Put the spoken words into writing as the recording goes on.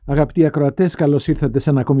Αγαπητοί ακροατές, καλώς ήρθατε σε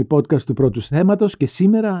ένα ακόμη podcast του πρώτου θέματος και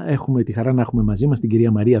σήμερα έχουμε τη χαρά να έχουμε μαζί μας την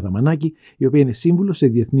κυρία Μαρία Δαμανάκη, η οποία είναι σύμβουλος σε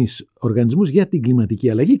διεθνείς οργανισμούς για την κλιματική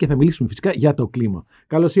αλλαγή και θα μιλήσουμε φυσικά για το κλίμα.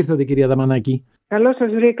 Καλώς ήρθατε, κυρία Δαμανάκη. Καλώς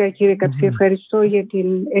σας βρήκα, κύριε Καψή. Ευχαριστώ για την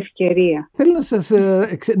ευκαιρία. Θέλω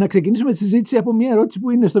να ξεκινήσουμε τη συζήτηση από μια ερώτηση που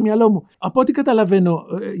είναι στο μυαλό μου. Από ό,τι καταλαβαίνω,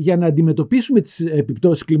 για να αντιμετωπίσουμε τις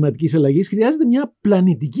επιπτώσεις κλιματικής αλλαγής, χρειάζεται μια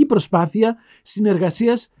πλανητική προσπάθεια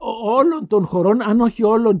συνεργασίας όλων των χωρών, αν όχι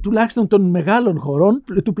όλων, τουλάχιστον των μεγάλων χωρών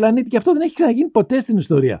του πλανήτη. Και αυτό δεν έχει ξαναγίνει ποτέ στην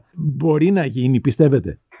ιστορία. Μπορεί να γίνει,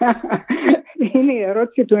 πιστεύετε? Είναι η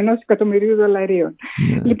ερώτηση του $1 εκατομμυρίου.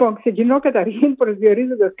 Λοιπόν, ξεκινώ καταρχήν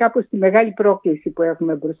προσδιορίζοντας κάπως τη μεγάλη πρόκληση που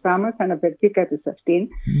έχουμε μπροστά μας. Αναφερθήκατε σε αυτήν.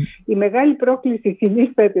 Η μεγάλη πρόκληση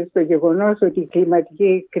συνίσταται στο γεγονός ότι η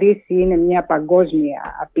κλιματική κρίση είναι μια παγκόσμια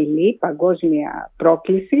απειλή, παγκόσμια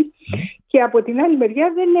πρόκληση. Και από την άλλη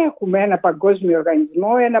μεριά δεν έχουμε ένα παγκόσμιο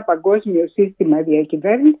οργανισμό, ένα παγκόσμιο σύστημα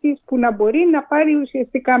διακυβέρνησης που να μπορεί να πάρει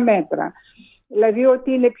ουσιαστικά μέτρα. Δηλαδή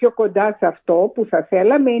ότι είναι πιο κοντά σε αυτό που θα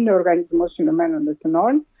θέλαμε είναι ο Οργανισμός Ηνωμένων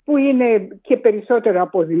Εθνών, που είναι και περισσότερο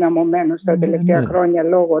αποδυναμωμένος τα τελευταία χρόνια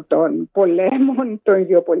λόγω των πολέμων, των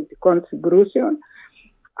γεωπολιτικών συγκρούσεων.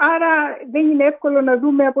 Άρα δεν είναι εύκολο να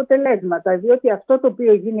δούμε αποτελέσματα, διότι αυτό το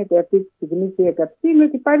οποίο γίνεται αυτή τη στιγμή, κύριε Καψή, είναι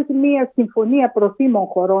ότι υπάρχει μια συμφωνία προθήμων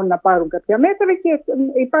χωρών να πάρουν κάποια μέτρα και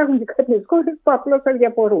υπάρχουν και κάποιες χώρες που απλώς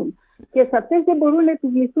αδιαφορούν. Και σε αυτές δεν μπορούν να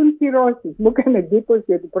επιβληθούν κυρώσεις. Μου έκανε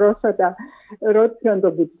εντύπωση ότι πρόσφατα ρώτησαν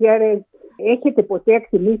τον Κουτιέρες, έχετε ποτέ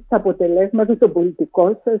εκτιμήσει τα αποτελέσματα των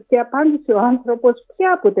πολιτικών σας? Και απάντησε ο άνθρωπος,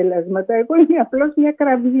 ποια αποτελέσματα? Εγώ είμαι απλώς μια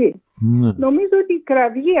κραυγή. Νομίζω ότι η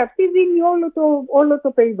κραυγή αυτή δίνει όλο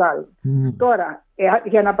το περιβάλλον. Τώρα,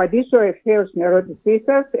 για να απαντήσω ευθέως στην ερώτησή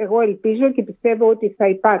σας, εγώ ελπίζω και πιστεύω ότι θα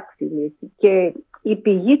υπάρξει λύση. Και η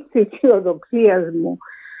πηγή της αισιοδοξίας μου,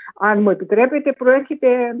 αν μου επιτρέπετε, προέρχεται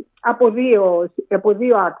από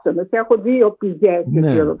δύο άξονες. Έχω δύο πηγές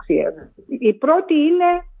αισιοδοξίας. Η πρώτη είναι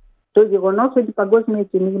το γεγονός ότι η παγκόσμια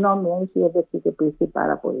κοινή γνώμη έχει ευαισθητοποιηθεί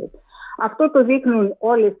πάρα πολύ. Αυτό το δείχνουν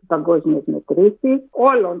όλες οι παγκόσμιες μετρήσεις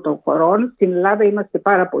όλων των χωρών. Στην Ελλάδα είμαστε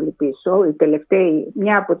πάρα πολύ πίσω,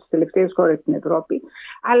 μια από τις τελευταίες χώρες στην Ευρώπη.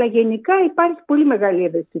 Αλλά γενικά υπάρχει πολύ μεγάλη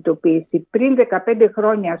ευαισθητοποίηση. Πριν 15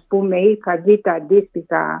 χρόνια, ας πούμε, είχα δει τα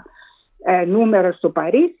αντίστοιχα νούμερα στο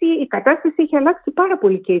Παρίσι, η κατάσταση έχει αλλάξει πάρα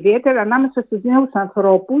πολύ και ιδιαίτερα ανάμεσα στους νέους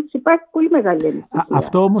ανθρώπους υπάρχει πολύ μεγάλη ανησυχία.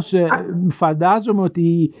 Αυτό όμως φαντάζομαι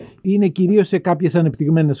ότι είναι κυρίως σε κάποιες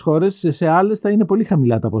ανεπτυγμένες χώρες, σε άλλες θα είναι πολύ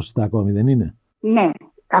χαμηλά τα ποσοστά ακόμη, δεν είναι? Ναι,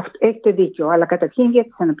 έχετε δίκιο, αλλά καταρχήν για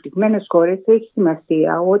τις ανεπτυγμένες χώρες έχει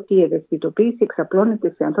σημασία ότι η ευαισθητοποίηση εξαπλώνεται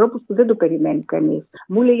σε ανθρώπους που δεν το περιμένει κανείς.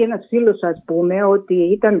 Μου έλεγε ένας φίλος, ας πούμε, ότι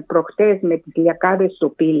ήταν προχτές με τις λιακάδες στο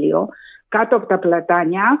Πήλιο, κάτω από τα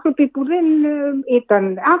πλατάνια, άνθρωποι που δεν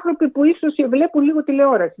ήταν, άνθρωποι που ίσως βλέπουν λίγο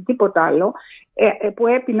τηλεόραση, τίποτα άλλο, που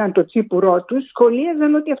έπιναν το τσίπουρό τους,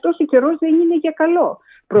 σχολίαζαν ότι αυτός ο καιρός δεν είναι για καλό.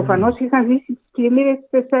 Προφανώς είχαν ζήσει τις πλημμύρες της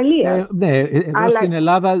Θεσσαλίας. Ναι, εδώ στην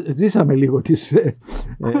Ελλάδα ζήσαμε λίγο τις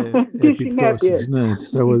επιπτώσεις.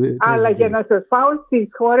 Αλλά για να σας πάω στις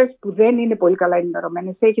χώρες που δεν είναι πολύ καλά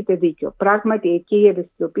ενημερωμένες, έχετε δίκιο. Πράγματι εκεί η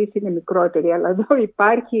ευαισθητοποίηση είναι μικρότερη, αλλά εδώ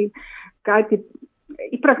υπάρχει κάτι.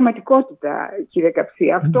 Η πραγματικότητα, κύριε Καψή,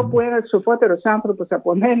 αυτό που ένας σοφότερος άνθρωπος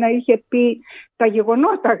από μένα είχε πει, τα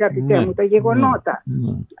γεγονότα, αγαπητέ μου, τα γεγονότα.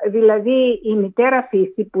 Δηλαδή η μητέρα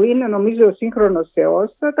φύση, που είναι νομίζω ο σύγχρονος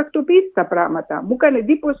Θεός, θα τακτοποιήσει τα πράγματα. Μου έκανε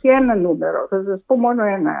εντύπωση ένα νούμερο, θα σας πω μόνο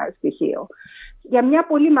ένα στοιχείο. Για μια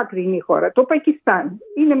πολύ μακρινή χώρα, το Πακιστάν.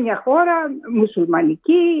 Είναι μια χώρα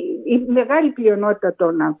μουσουλμανική, η μεγάλη πλειονότητα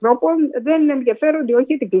των ανθρώπων δεν ενδιαφέρονται όχι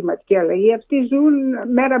για την κλιματική αλλαγή, αυτοί ζουν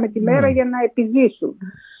μέρα με τη μέρα για να επιζήσουν.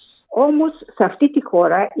 Όμως σε αυτή τη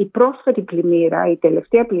χώρα η πρόσφατη πλημμύρα, η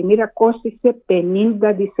τελευταία πλημμύρα κόστισε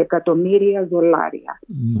 $50 δισεκατομμύρια.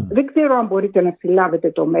 Δεν ξέρω αν μπορείτε να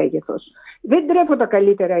συλλάβετε το μέγεθος. Δεν τρέφω τα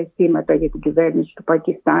καλύτερα αισθήματα για την κυβέρνηση του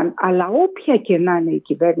Πακιστάν, αλλά όποια και να είναι η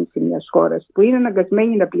κυβέρνηση μιας χώρας που είναι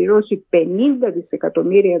αναγκασμένη να πληρώσει $50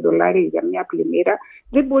 δισεκατομμύρια για μια πλημμύρα,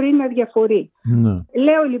 δεν μπορεί να διαφορεί.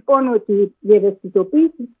 Λέω λοιπόν ότι η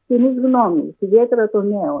ευαισθητοποίηση της κοινής γνώμης, ιδιαίτερα των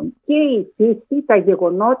νέων, και η φύση, τα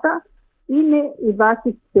γεγονότα, είναι η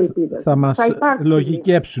βάση της ελπίδας. Θα μας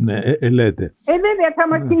λογικέψουν, λέτε. Βέβαια, θα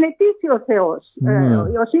μας συνετίσει ο Θεός.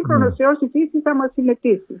 Ο σύγχρονος Θεός, η φύση θα μας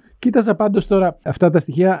συνετίσει. Κοίταζα πάντως τώρα αυτά τα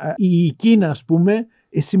στοιχεία. Η Κίνα, ας πούμε,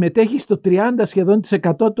 συμμετέχει στο 30 σχεδόν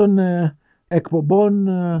 % των εκπομπών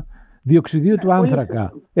διοξιδίου του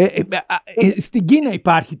άνθρακα. Στην Κίνα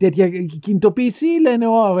υπάρχει τέτοια κινητοποίηση ή λένε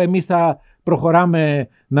εμείς θα προχωράμε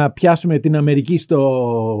να πιάσουμε την Αμερική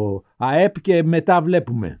στο ΑΕΠ και μετά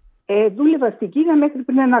βλέπουμε? Δούλευα στην Κίνα μέχρι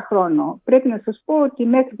πριν 1 χρόνο. Πρέπει να σας πω ότι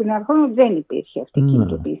μέχρι πριν 1 χρόνο δεν υπήρχε αυτή η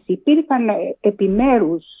κινητοποίηση. Υπήρχαν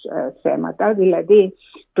επιμέρους θέματα, δηλαδή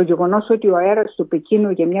το γεγονός ότι ο αέρας του Πεκίνου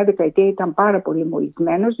για μια δεκαετία ήταν πάρα πολύ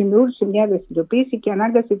μολυσμένος, δημιούργησε μια ευαισθητοποίηση και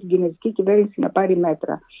ανάγκασε την κινέζικη κυβέρνηση να πάρει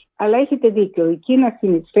μέτρα. Αλλά έχετε δίκιο, η Κίνα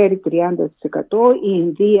συνεισφέρει 30%, η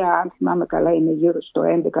Ινδία, αν θυμάμαι καλά, είναι γύρω στο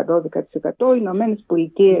 11-12%, οι Ηνωμένες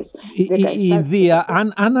Πολιτείες 17%. Η Ινδία,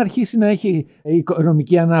 αν αρχίσει να έχει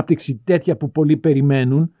οικονομική ανάπτυξη τέτοια που πολλοί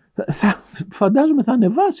περιμένουν, φαντάζομαι θα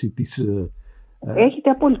ανεβάσει τις... Έχετε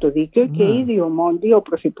απόλυτο δίκιο και ήδη ο Μόντι, ο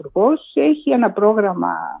Πρωθυπουργός, έχει ένα πρόγραμμα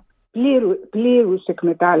πλήρους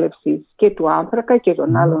εκμετάλλευσης και του άνθρακα και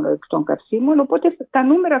των άλλων ορυκτών καυσίμων, οπότε τα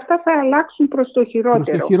νούμερα αυτά θα αλλάξουν προς το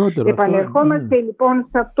χειρότερο. Επανερχόμαστε λοιπόν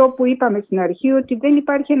σε αυτό που είπαμε στην αρχή, ότι δεν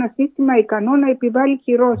υπάρχει ένα σύστημα ικανό να επιβάλλει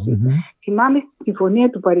κυρώσεις. Θυμάμαι στη Συμφωνία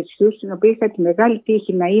του Παρισιού, στην οποία είχα τη μεγάλη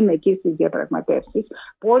τύχη να είμαι εκεί στις διαπραγματεύσεις,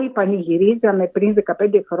 που όλοι πανηγυρίζαμε πριν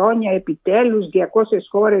 15 χρόνια, επιτέλους 200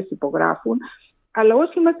 χώρες υπογράφουν, αλλά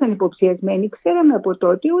όσοι ήμασταν υποψιασμένοι ξέραμε από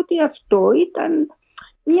τότε ότι αυτό ήταν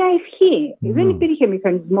μια ευχή. Δεν υπήρχε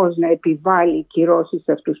μηχανισμός να επιβάλλει κυρώσεις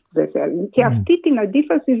σε αυτούς που δεν θέλουν. Και αυτή την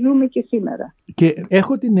αντίφαση ζούμε και σήμερα. Και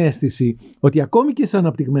έχω την αίσθηση ότι ακόμη και σε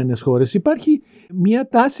αναπτυγμένες χώρες υπάρχει μια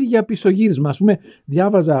τάση για πισωγύρισμα. Ας πούμε,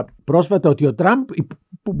 διάβαζα πρόσφατα ότι ο Τραμπ,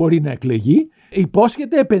 που μπορεί να εκλεγεί,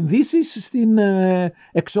 υπόσχεται επενδύσεις στην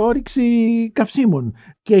εξόρυξη καυσίμων.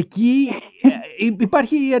 Και εκεί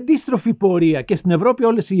υπάρχει η αντίστροφη πορεία. Και στην Ευρώπη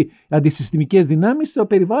όλες οι αντισυστημικές δυνάμεις στο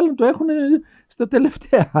περιβάλλον το έχουν στις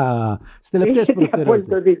τελευταίες προτεραιότητες.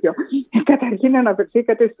 Απόλυτο δίκιο. Καταρχήν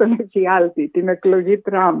αναφερθήκατε στον εφιάλτη, την εκλογή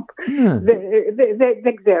Τραμπ.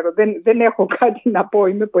 Δεν ξέρω, δεν έχω κάτι να πω.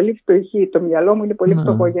 Είμαι πολύ φτωχή. Το μυαλό μου είναι πολύ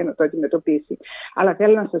φτωχό για να το αντιμετωπίσει. Αλλά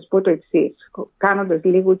θέλω να σας πω το εξής, κάνοντας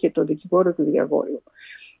λίγο και το δικηγόρο του διαβόλου.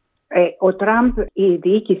 Ο Τραμπ, η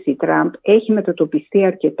διοίκηση Τραμπ έχει μετατοπιστεί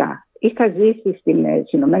αρκετά. Είχα ζήσει στις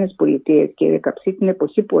Ηνωμένες Πολιτείες, κύριε Καψή, την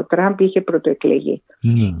εποχή που ο Τραμπ είχε πρωτοεκλεγεί.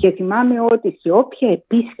 Και θυμάμαι ότι σε όποια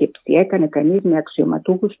επίσκεψη έκανε κανείς με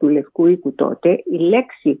αξιωματούχους του Λευκού Οίκου τότε, η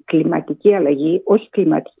λέξη κλιματική αλλαγή, όχι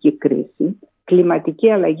κλιματική κρίση,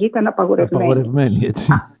 κλιματική αλλαγή ήταν απαγορευμένη.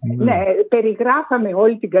 Έτσι. Ναι, περιγράφαμε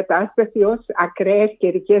όλη την κατάσταση ως ακραίες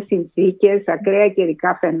καιρικές συνθήκες, ακραία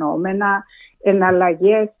καιρικά φαινόμενα,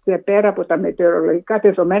 εναλλαγές πέρα από τα μετεωρολογικά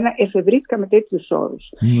δεδομένα, εφευρίσκαμε τέτοιους όρους.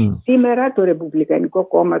 Σήμερα το Ρεπουμπλικανικό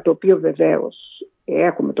κόμμα, το οποίο βεβαίως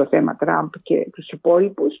έχουμε το θέμα Τραμπ και τους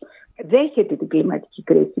υπόλοιπους, δέχεται την κλιματική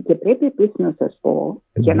κρίση και πρέπει επίσης να σας πω,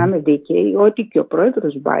 για να είμαι δίκαιη, ότι και ο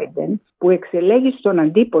πρόεδρος Biden, που εξελέγει στον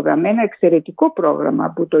αντίποδα με ένα εξαιρετικό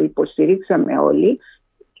πρόγραμμα που το υποστηρίξαμε όλοι,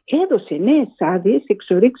 έδωσε νέες άδειες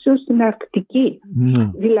εξορίξεως στην Αρκτική.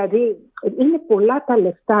 Δηλαδή είναι πολλά τα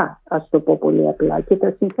λεφτά, ας το πω πολύ απλά, και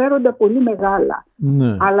τα συμφέροντα πολύ μεγάλα.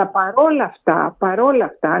 Αλλά παρόλα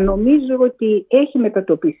αυτά νομίζω ότι έχει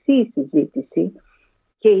μετατοπιστεί η συζήτηση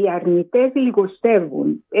και οι αρνητές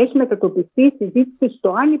λιγοστεύουν. Έχει μετατοπιστεί η συζήτηση στο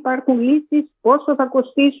αν υπάρχουν λύσεις, πόσο θα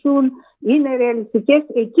κοστίσουν, είναι ρεαλιστικές.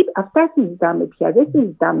 Εκεί αυτά συζητάμε πια. Δεν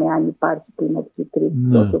συζητάμε αν υπάρχει κλιματική κρίση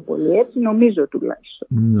τόσο πολύ. Έτσι νομίζω τουλάχιστον.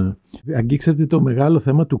 Αγγίξατε το μεγάλο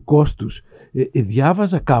θέμα του κόστους.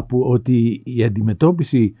 Διάβαζα κάπου ότι η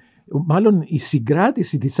αντιμετώπιση, μάλλον η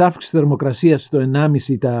συγκράτηση της αύξησης θερμοκρασίας στο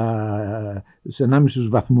 1,5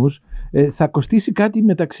 βαθμούς θα κοστίσει κάτι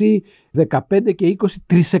μεταξύ 15 και 20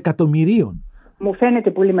 τρισεκατομμυρίων. Μου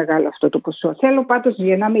φαίνεται πολύ μεγάλο αυτό το ποσό. Θέλω πάντως,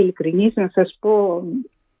 για να είμαι ειλικρινής, να σας πω,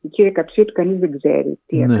 κύριε Καψή, ότι κανείς δεν ξέρει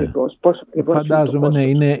τι ακριβώς, πόσο ακριβώς.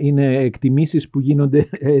 Φαντάζομαι, ναι, είναι εκτιμήσεις που γίνονται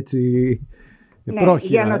έτσι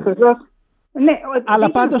πρόχειρα. Για να σας δώσω...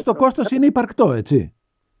 Αλλά πάντως το κόστος είναι υπαρκτό, έτσι.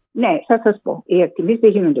 Ναι, θα σας πω. Οι εκτιμήσεις δεν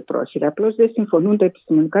γίνονται πρόχειρα. Απλώς δεν συμφωνούν τα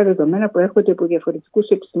επιστημονικά δεδομένα που έρχονται από διαφορετικούς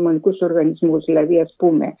επιστημονικούς οργανισμούς. Δηλαδή, ας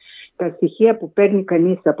πούμε, τα στοιχεία που παίρνει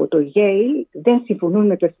κανείς από το Yale δεν συμφωνούν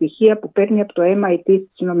με τα στοιχεία που παίρνει από το MIT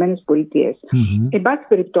στις Ηνωμένες Πολιτείες. Εν πάση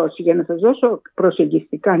περιπτώσει, για να σας δώσω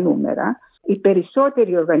προσεγγιστικά νούμερα, οι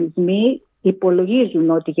περισσότεροι οργανισμοί υπολογίζουν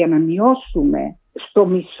ότι για να μειώσουμε στο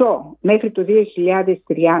μισό μέχρι το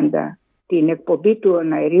 2030 την εκπομπή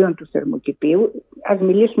των αερίων του θερμοκηπίου, ας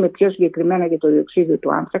μιλήσουμε πιο συγκεκριμένα για το διοξείδιο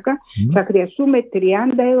του άνθρακα, θα χρειαστούμε $30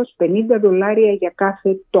 έως $50 για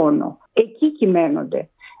κάθε τόνο. Εκεί κυμαίνονται.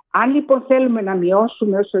 Αν λοιπόν θέλουμε να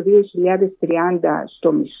μειώσουμε ως το 2030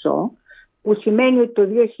 στο μισό, που σημαίνει ότι το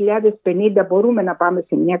 2050 μπορούμε να πάμε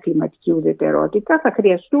σε μια κλιματική ουδετερότητα, θα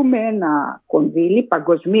χρειαστούμε ένα κονδύλι,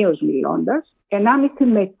 παγκοσμίως μιλώντας, 1,5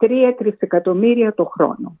 με 3 τρισεκατομμύρια το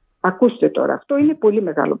χρόνο. Ακούστε τώρα, αυτό είναι πολύ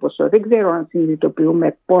μεγάλο ποσό. Δεν ξέρω αν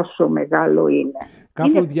συνειδητοποιούμε πόσο μεγάλο είναι. Κάπου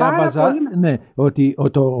είναι διάβαζα ότι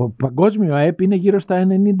το παγκόσμιο ΑΕΠ είναι γύρω στα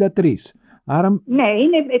 93. Άρα... Ναι,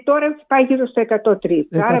 τώρα πάει γύρω στο 103.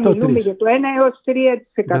 Άρα μιλούμε για το 1 έως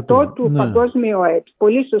 3% του παγκόσμιου ΑΕΠ.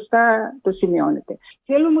 Πολύ σωστά το σημειώνετε.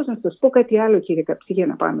 Θέλω όμως να σας πω κάτι άλλο, κύριε Καψή, για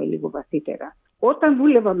να πάμε λίγο βαθύτερα. Όταν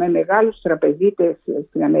δούλευα με μεγάλους τραπεζίτες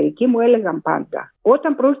στην Αμερική, μου έλεγαν πάντα,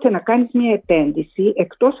 όταν πρόκειται να κάνεις μια επένδυση,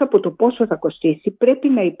 εκτός από το πόσο θα κοστίσει, πρέπει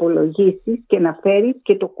να υπολογίσεις και να φέρεις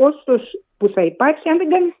και το κόστος που θα υπάρχει αν δεν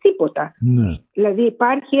κάνεις τίποτα. Ναι. Δηλαδή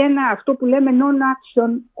υπάρχει αυτό που λέμε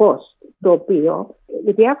non-action cost, το οποίο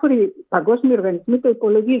διάφοροι παγκόσμιοι οργανισμοί το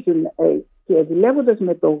υπολογίζουν. Και δουλεύοντας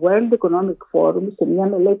με το World Economic Forum, σε μια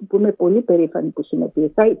μελέτη που είμαι πολύ περήφανη που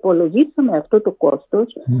συμμετείχα, υπολογίσαμε αυτό το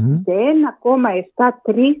κόστος σε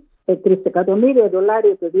 1,73 τρισεκατομμύρια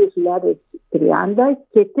δολάρια το 2030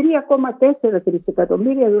 και 3,4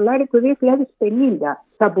 τρισεκατομμύρια δολάρια το 2050.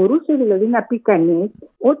 Θα μπορούσε δηλαδή να πει κανείς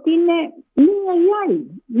ότι είναι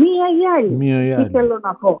μία ή άλλη. Τι θέλω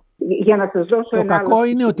να πω. Για να σας δώσω το κακό άλλο...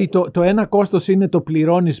 είναι ότι το ένα κόστος είναι το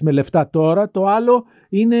πληρώνεις με λεφτά τώρα, το άλλο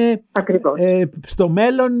είναι στο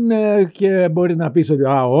μέλλον και μπορείς να πεις ότι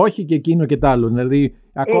όχι και εκείνο και τ' άλλο. Δηλαδή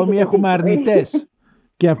ακόμη έχουμε αρνητές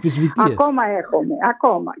και αμφισβητείες.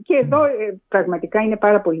 Ακόμα. Και εδώ πραγματικά είναι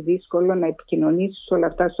πάρα πολύ δύσκολο να επικοινωνήσεις όλα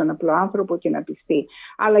αυτά στον απλό άνθρωπο και να πιστεί.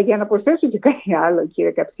 Αλλά για να προσθέσω και κάτι άλλο,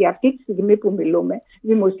 κύριε Καψή, αυτή τη στιγμή που μιλούμε,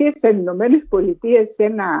 δημοσίευσαν οι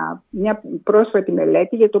ΗΠΑ μια πρόσφατη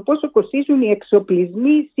μελέτη για το πόσο κοστίζουν οι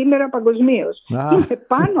εξοπλισμοί σήμερα παγκοσμίως. Είναι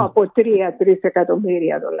πάνω από 3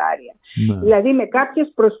 εκατομμύρια δολάρια. Δηλαδή με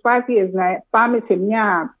κάποιες προσπάθειες να πάμε σε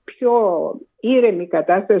μια πιο ήρεμη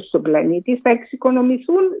κατάσταση στον πλανήτη, θα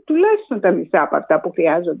εξοικονομηθούν τουλάχιστον τα μισά από αυτά που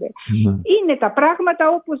χρειάζονται. Είναι τα πράγματα,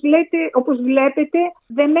 όπως βλέπετε,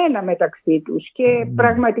 δεμένα μεταξύ τους. Και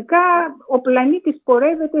πραγματικά ο πλανήτης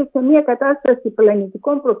πορεύεται σε μια κατάσταση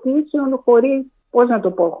πλανητικών προκλήσεων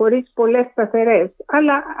χωρίς πολλές σταθερές.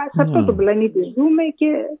 Αλλά σε αυτό το πλανήτη ζούμε και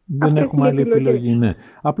δεν έχουμε άλλη επιλογή. Ναι.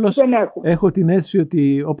 Απλώς έχω την αίσθηση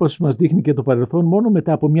ότι, όπως μας δείχνει και το παρελθόν, μόνο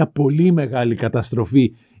μετά από μια πολύ μεγάλη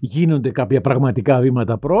καταστροφή γίνονται κάποια πραγματικά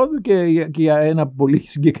βήματα πρόοδου και για ένα πολύ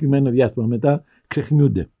συγκεκριμένο διάστημα μετά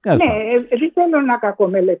ξεχνιούνται. Ναι, δεν θέλω να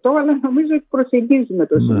κακομελετώ, αλλά νομίζω ότι προσεγγίζουμε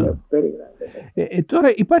το σημείο που περιγράφεται.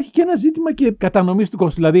 Τώρα υπάρχει και ένα ζήτημα και κατανομής του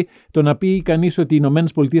κόστου. Δηλαδή, το να πει κανείς ότι οι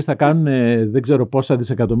ΗΠΑ θα κάνουν δεν ξέρω πόσα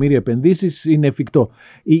δισεκατομμύρια επενδύσεις είναι εφικτό.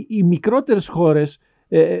 Οι μικρότερες χώρες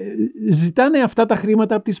ζητάνε αυτά τα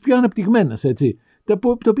χρήματα από τις πιο αναπτυγμένες, έτσι. Το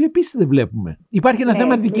οποίο επίσης δεν βλέπουμε. Υπάρχει ένα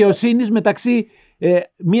θέμα δικαιοσύνης μεταξύ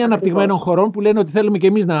μη αναπτυγμένων χωρών που λένε ότι θέλουμε και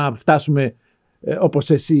εμείς να φτάσουμε όπως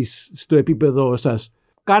εσείς στο επίπεδο σας,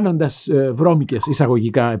 κάνοντας βρώμικες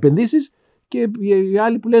εισαγωγικά επενδύσεις, και οι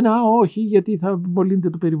άλλοι που λένε όχι, γιατί θα μολύνεται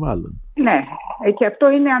το περιβάλλον. Ναι, και αυτό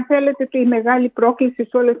είναι, αν θέλετε, η μεγάλη πρόκληση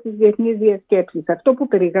σε όλες τις διεθνείς διασκέψεις. Αυτό που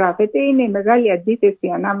περιγράφεται είναι η μεγάλη αντίθεση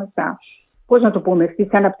ανάμεσα,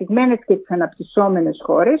 στις αναπτυγμένες και τις αναπτυσσόμενες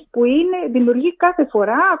χώρες, που δημιουργεί κάθε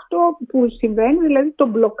φορά αυτό που συμβαίνει, δηλαδή το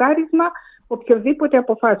μπλοκάρισμα οποιοδήποτε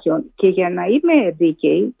αποφάσεων. Και για να είμαι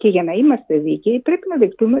δίκαιη και για να είμαστε δίκαιοι, πρέπει να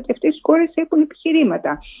δεχτούμε ότι αυτές οι χώρες έχουν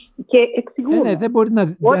επιχειρήματα και εξηγούν. Δεν μπορεί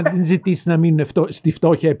να την ζητήσει να μείνουν στη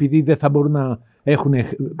φτώχεια επειδή δεν θα μπορούν να έχουν.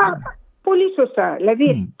 Πολύ σωστά.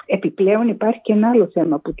 Δηλαδή, επιπλέον υπάρχει και ένα άλλο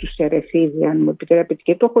θέμα που τους ερεθίζει, αν μου επιτρέπετε,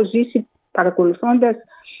 και το έχω ζήσει παρακολουθώντας,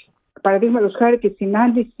 παραδείγματος χάρη, τη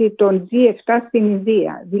συνάντηση των G7 στην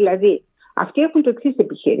Ινδία. Δηλαδή, αυτοί έχουν το εξής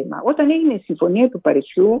επιχείρημα. Όταν έγινε η Συμφωνία του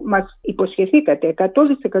Παρισιού, μας υποσχεθήκατε 100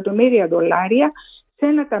 δισεκατομμύρια δολάρια σε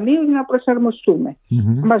ένα ταμείο για να προσαρμοστούμε.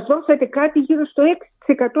 Μας δώσατε κάτι γύρω στο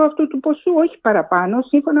 6% αυτού του ποσού, όχι παραπάνω,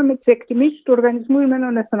 σύμφωνα με τις εκτιμήσεις του Οργανισμού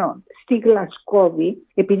Ηνωμένων Εθνών. Στη Γλασκόβη,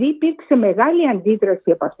 επειδή υπήρξε μεγάλη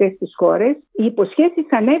αντίδραση από αυτές τις χώρες, οι υποσχέσεις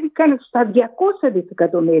ανέβηκαν στα 200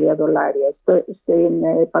 δισεκατομμύρια δολάρια στην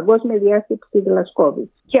παγκόσμια διάσκεψη στη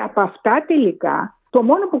Γλασκόβη. Και από αυτά τελικά, το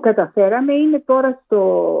μόνο που καταφέραμε είναι τώρα στο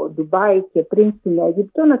Ντουμπάι και πριν στην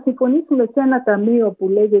Αίγυπτο να συμφωνήσουμε σε ένα ταμείο που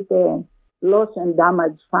λέγεται Loss and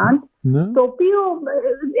Damage Fund, στο οποίο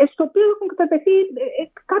έχουν κατατεθεί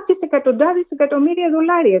κάποιες εκατοντάδες εκατομμύρια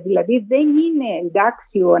δολάρια. Δηλαδή δεν είναι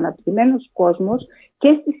εντάξει ο αναπτυγμένος κόσμος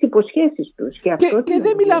και στις υποσχέσεις τους. Και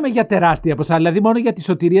δεν μιλάμε για τεράστια ποσά. Δηλαδή μόνο για τη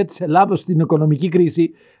σωτηρία της Ελλάδος στην οικονομική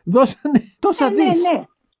κρίση δώσανε τόσα δις.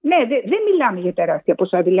 Ναι, δεν μιλάμε για τεράστια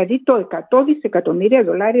ποσά. Δηλαδή το 100 δισεκατομμύρια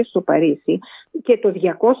δολάρια στο Παρίσι και το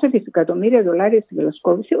 200 δισεκατομμύρια δολάρια στη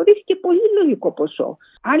Γλασκόβη θεωρήθηκε πολύ λογικό ποσό.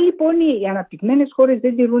 Αν λοιπόν οι αναπτυγμένες χώρες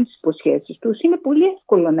δεν τηρούν τις υποσχέσεις τους, είναι πολύ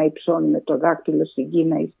εύκολο να υψώνουν το δάκτυλο στην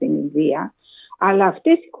Κίνα ή στην Ινδία. Αλλά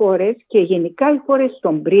αυτές οι χώρες και γενικά οι χώρες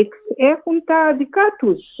των BRICS έχουν τα δικά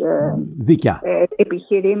τους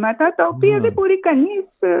επιχειρήματα, τα οποία δεν μπορεί κανείς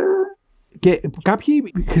Και κάποιοι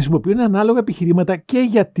χρησιμοποιούν ανάλογα επιχειρήματα και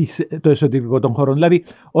για το εσωτερικό των χωρών. Δηλαδή,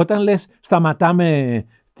 όταν λες σταματάμε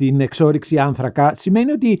την εξόρυξη άνθρακα,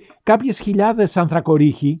 σημαίνει ότι κάποιες χιλιάδες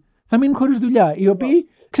ανθρακορίχοι θα μείνουν χωρίς δουλειά, οι οποίοι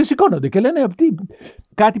ξεσηκώνονται και λένε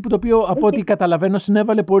κάτι που το οποίο από ό,τι καταλαβαίνω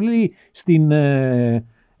συνέβαλε πολύ στην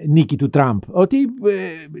νίκη του Τραμπ. Ότι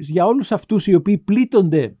για όλους αυτούς οι οποίοι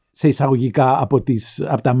πλήττονται σε εισαγωγικά από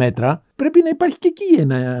τα μέτρα, πρέπει να υπάρχει και εκεί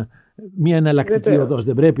μια εναλλακτική οδός,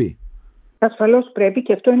 δεν πρέπει? Ασφαλώς πρέπει,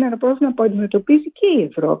 και αυτό είναι ένα πρόβλημα που αντιμετωπίζει και η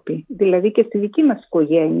Ευρώπη. Δηλαδή και στη δική μας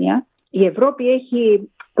οικογένεια η Ευρώπη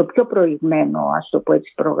έχει το πιο προηγμένο, ας το πω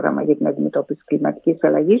έτσι, πρόγραμμα για την αντιμετώπιση της κλιματικής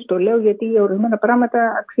αλλαγής. Το λέω γιατί για ορισμένα πράγματα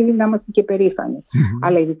αξίζει να είμαστε και περήφανοι.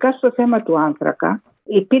 Αλλά ειδικά στο θέμα του άνθρακα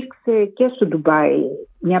υπήρξε και στο Ντουμπάι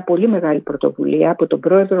μια πολύ μεγάλη πρωτοβουλία από τον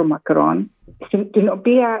πρόεδρο Μακρόν, την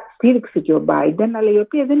οποία στήριξε και ο Μπάιντεν, αλλά η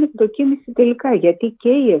οποία δεν ευδοκίμησε τελικά, γιατί και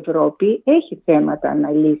η Ευρώπη έχει θέματα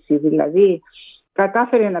να λύσει. Δηλαδή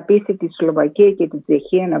κατάφερε να πείσει τη Σλοβακία και τη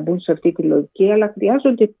Τσεχία να μπουν σε αυτή τη λογική, αλλά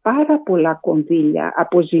χρειάζονται πάρα πολλά κονδύλια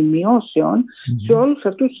αποζημιώσεων σε όλους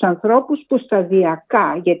αυτούς τους ανθρώπους που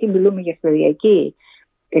σταδιακά, γιατί μιλούμε για σταδιακή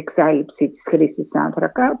εξάλληψη της χρήσης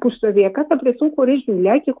άνθρακα, που σταδιακά θα βρεθούν χωρίς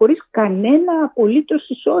δουλειά και χωρίς κανένα απολύτως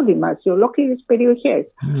εισόδημα σε ολόκληρες περιοχές.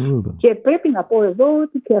 Και πρέπει να πω εδώ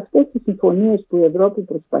ότι και αυτές οι συμφωνίες που η Ευρώπη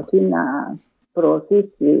προσπαθεί να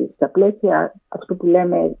προωθήσει στα πλαίσια αυτού που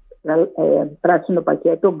λέμε πράσινο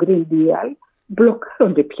πακέτο, Green Deal,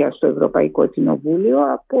 μπλοκάρονται πια στο Ευρωπαϊκό Κοινοβούλιο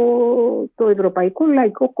από το Ευρωπαϊκό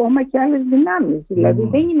Λαϊκό Κόμμα και άλλες δυνάμεις. Δηλαδή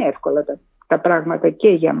δεν είναι εύκολα τα πράγματα και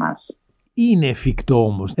για μας. Είναι εφικτό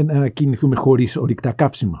όμως να κινηθούμε χωρίς ορυκτά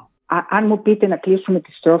καύσιμα? Αν μου πείτε να κλείσουμε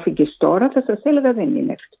τις τρόφιγγες τώρα, θα σας έλεγα δεν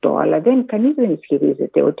είναι εφικτό. Αλλά κανείς δεν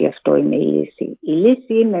ισχυρίζεται ότι αυτό είναι η λύση. Η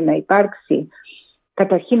λύση είναι να υπάρξει,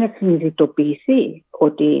 καταρχήν να συνειδητοποιηθεί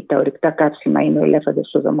ότι τα ορυκτά καύσιμα είναι ο ελέφαντας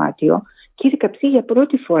στο δωμάτιο. Κύριε Καψή, για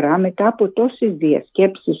πρώτη φορά μετά από τόσες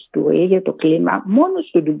διασκέψεις του ΟΗΕ για το κλίμα, μόνο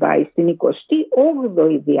στο Ντουμπάι, στην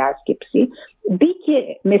 28η διάσκεψη,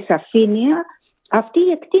 μπήκε με σαφήνεια αυτή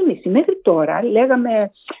η εκτίμηση. Μέχρι τώρα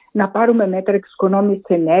λέγαμε να πάρουμε μέτρα εξοικονόμησης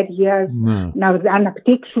ενέργειας, να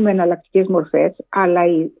αναπτύξουμε εναλλακτικές μορφές, αλλά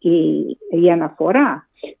η αναφορά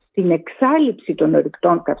στην εξάλληψη των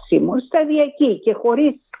ορυκτών καυσίμων σταδιακή και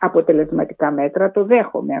χωρίς αποτελεσματικά μέτρα, το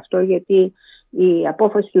δέχομαι αυτό, γιατί η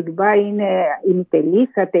απόφαση του Ντουμπάι είναι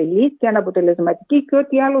ημιτελής, ατελής και αναποτελεσματική και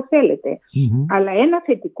ό,τι άλλο θέλετε. Αλλά ένα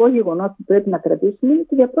θετικό γεγονός που πρέπει να κρατήσουμε είναι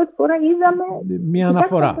ότι για πρώτη φορά είδαμε μια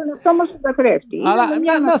αναφορά.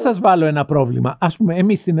 Αλλά να σας βάλω ένα πρόβλημα. Ας πούμε,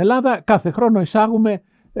 εμείς στην Ελλάδα κάθε χρόνο εισάγουμε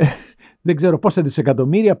δεν ξέρω πόσα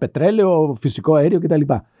δισεκατομμύρια πετρέλαιο, φυσικό αέριο κτλ.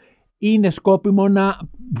 Είναι σκόπιμο να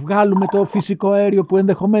βγάλουμε το φυσικό αέριο που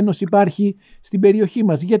ενδεχομένως υπάρχει στην περιοχή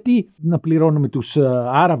μας? Γιατί να πληρώνουμε τους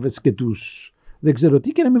Άραβες και τους δεν ξέρω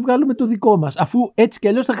τι και να μην βγάλουμε το δικό μας, αφού έτσι κι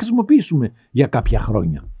αλλιώς θα χρησιμοποιήσουμε για κάποια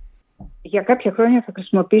χρόνια? Για κάποια χρόνια θα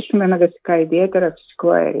χρησιμοποιήσουμε αναγκαστικά ιδιαίτερα φυσικό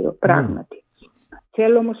αέριο, πράγματι.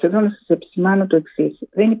 Θέλω όμως εδώ να σας επισημάνω το εξής.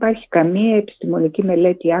 Δεν υπάρχει καμία επιστημονική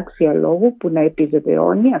μελέτη άξια λόγου που να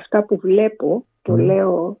επιβεβαιώνει αυτά που βλέπω, το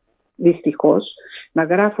λέω δυστυχώς, να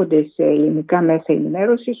γράφονται σε ελληνικά μέσα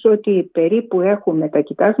ενημέρωσης ότι περίπου έχουμε τα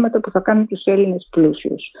κοιτάσματα που θα κάνουν τους Έλληνες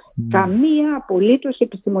πλούσιους. Καμία απολύτως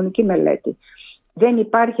επιστημονική μελέτη. Δεν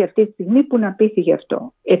υπάρχει αυτή τη στιγμή που να πείθει γι'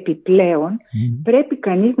 αυτό. Επιπλέον, πρέπει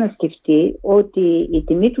κανείς να σκεφτεί ότι η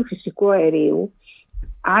τιμή του φυσικού αερίου,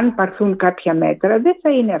 αν πάρθουν κάποια μέτρα, δεν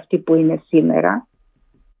θα είναι αυτή που είναι σήμερα.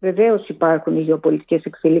 Βεβαίως υπάρχουν οι γεωπολιτικές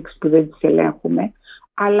εξελίξεις που δεν τις ελέγχουμε,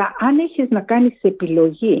 αλλά αν έχεις να κάνεις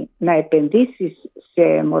επιλογή να επενδύσεις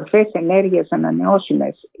σε μορφές ενέργειας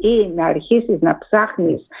ανανεώσιμες ή να αρχίσεις να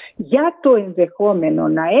ψάχνεις για το ενδεχόμενο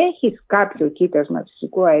να έχεις κάποιο κοίτασμα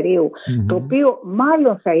φυσικού αερίου, το οποίο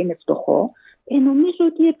μάλλον θα είναι φτωχό, νομίζω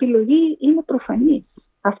ότι η επιλογή είναι προφανής.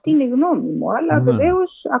 Αυτή είναι η γνώμη μου, αλλά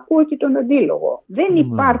βεβαίως ακούω και τον αντίλογο. Δεν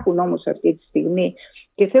υπάρχουν όμως αυτή τη στιγμή,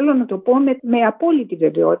 και θέλω να το πω με απόλυτη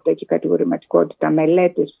βεβαιότητα και κατηγορηματικότητα,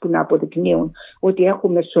 μελέτες που να αποδεικνύουν ότι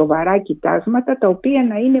έχουμε σοβαρά κοιτάσματα, τα οποία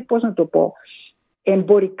να είναι, πώς να το πω,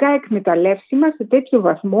 εμπορικά εκμεταλλεύσιμα σε τέτοιο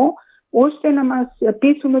βαθμό, ώστε να μας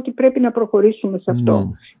πείσουν ότι πρέπει να προχωρήσουμε σε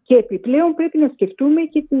αυτό. Και επιπλέον πρέπει να σκεφτούμε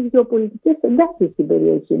και τις γεωπολιτικές εντάσεις στην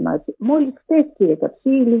περιοχή μας. Μόλις χθες, κύριε Καψή,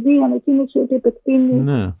 η Λιβύη ανακοίνωσε ότι επεκτείνει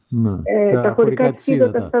τα χωρικά της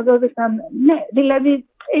ύδατα στα 12. Ναι, δηλαδή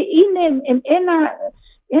είναι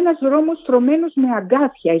ένας δρόμος στρωμένος με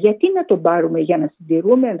αγκάθια. Γιατί να τον πάρουμε? Για να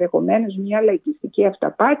συντηρούμε ενδεχομένως μια λαϊκιστική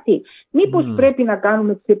αυταπάτη? Μήπως πρέπει να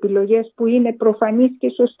κάνουμε τις επιλογές που είναι προφανείς και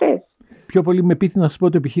σωστές? Πιο πολύ με πείθει να σας πω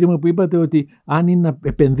το επιχείρημα που είπατε ότι αν είναι να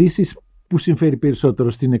επενδύσεις που συμφέρει περισσότερο,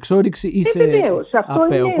 στην εξόρυξη ή σε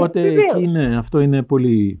ΑΠΕ? Οπότε εκεί αυτό είναι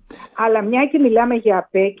πολύ... Αλλά μια και μιλάμε για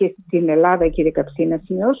ΑΠΕ και στην Ελλάδα, κύριε Καψή, να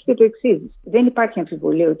σημειώσω και το εξής. Δεν υπάρχει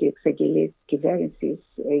αμφιβολία ότι οι εξαγγελίες της κυβέρνησης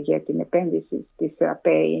για την επένδυση στις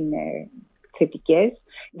ΑΠΕ είναι θετικές.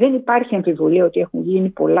 Δεν υπάρχει αμφιβολία ότι έχουν γίνει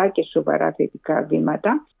πολλά και σοβαρά θετικά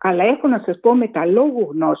βήματα, αλλά έχω να σας πω με τα λόγου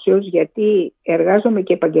γνώσεως, γιατί εργάζομαι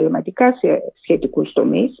και επαγγελματικά σε σχετικούς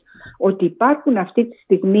τομείς, ότι υπάρχουν αυτή τη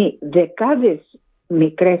στιγμή δεκάδες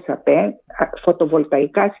μικρές ΑΠΕ,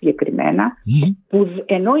 φωτοβολταϊκά συγκεκριμένα, που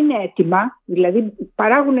ενώ είναι έτοιμα, δηλαδή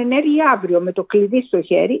παράγουν ενέργεια αύριο με το κλειδί στο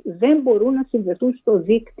χέρι, δεν μπορούν να συνδεθούν στο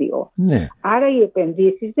δίκτυο. Ναι. Άρα οι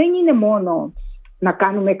επενδύσεις δεν είναι μόνο να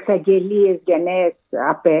κάνουμε εξαγγελίες για νέες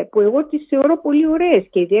ΑΠΕ, που εγώ τις θεωρώ πολύ ωραίες,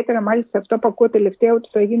 και ιδιαίτερα μάλιστα αυτό που ακούω τελευταία, ότι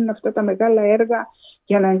θα γίνουν αυτά τα μεγάλα έργα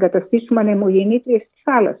για να εγκαταστήσουμε ανεμογεννήτριες στη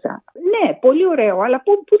θάλασσα. Ναι, πολύ ωραίο, αλλά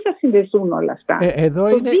πού θα συνδεθούν όλα αυτά? Εδώ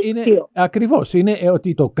είναι ακριβώς. Είναι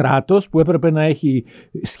ότι το κράτος που έπρεπε να έχει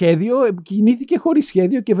σχέδιο κινήθηκε χωρίς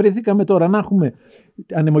σχέδιο και βρεθήκαμε τώρα να έχουμε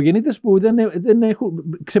ανεμογεννήτριες που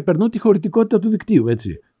ξεπερνούν τη χωρητικότητα του δικτύου,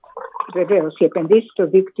 έτσι. Βεβαίως, οι επενδύσεις στο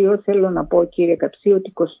δίκτυο, θέλω να πω, κύριε Καψή,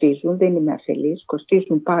 ότι κοστίζουν, δεν είμαι αφελής,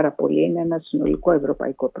 κοστίζουν πάρα πολύ, είναι ένα συνολικό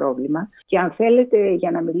ευρωπαϊκό πρόβλημα. Και αν θέλετε,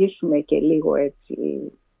 για να μιλήσουμε και λίγο έτσι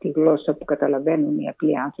τη γλώσσα που καταλαβαίνουν οι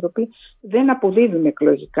απλοί άνθρωποι, δεν αποδίδουν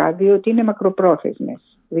εκλογικά, διότι είναι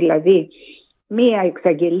μακροπρόθεσμες. Δηλαδή, μία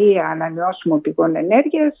εξαγγελία ανανεώσιμων πηγών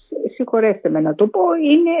ενέργειας, συγχωρέστε με να το πω,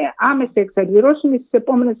 είναι άμεσα εξαργυρώσιμη στις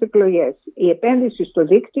επόμενες εκλογές. Η επένδυση στο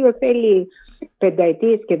δίκτυο θέλει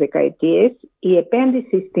πενταετίες και δεκαετίες. Η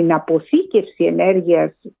επένδυση στην αποθήκευση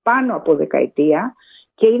ενέργειας πάνω από δεκαετία,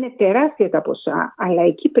 και είναι τεράστια τα ποσά, αλλά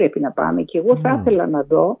εκεί πρέπει να πάμε. Και εγώ θα ήθελα να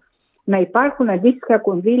δω να υπάρχουν αντίστοιχα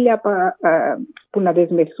κονδύλια που να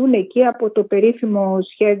δεσμευθούν εκεί από το περίφημο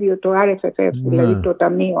σχέδιο, το RFFF, δηλαδή το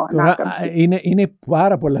Ταμείο Ανάκαμψης. Είναι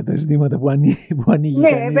πάρα πολλά τα ζητήματα που ανοίγει.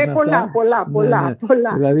 Ναι, πολλά.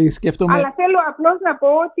 Δηλαδή, σκέφτομαι... Αλλά θέλω απλώς να πω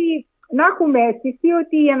ότι να έχουμε αίσθηση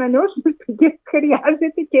ότι οι ανανεώσιμες πηγές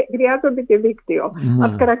χρειάζονται και δίκτυο.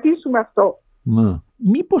 Ας κρατήσουμε αυτό.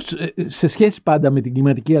 Μήπως σε σχέση πάντα με την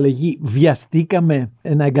κλιματική αλλαγή βιαστήκαμε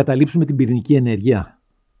να εγκαταλείψουμε την πυρηνική ενέργεια?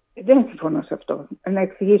 Δεν συμφωνώ σε αυτό. Να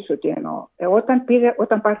εξηγήσω τι εννοώ.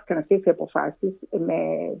 Όταν πάρθηκαν αυτές οι αποφάσεις, με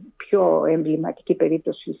πιο εμβληματική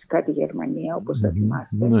περίπτωση φυσικά τη Γερμανία, όπως θα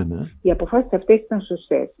θυμάστε, οι αποφάσεις αυτές ήταν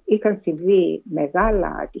σωστές. Είχαν συμβεί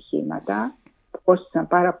μεγάλα ατυχήματα, κόστησαν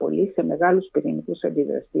πάρα πολύ σε μεγάλους πυρηνικούς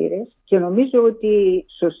αντιδραστήρες, και νομίζω ότι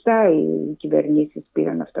σωστά οι κυβερνήσεις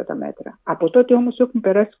πήραν αυτά τα μέτρα. Από τότε όμως έχουν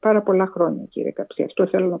περάσει πάρα πολλά χρόνια, κύριε Καψή, αυτό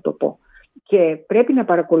θέλω να το πω. Και πρέπει να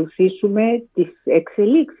παρακολουθήσουμε τις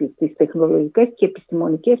εξελίξεις, τις τεχνολογικές και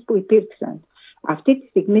επιστημονικές που υπήρξαν. Αυτή τη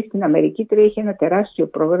στιγμή στην Αμερική τρέχει ένα τεράστιο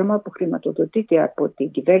πρόγραμμα που χρηματοδοτείται από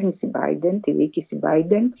την κυβέρνηση Biden, τη διοίκηση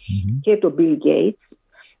Biden και τον Bill Gates,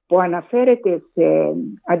 που αναφέρεται σε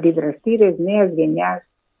αντιδραστήρες νέας γενιάς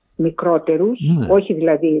μικρότερους, όχι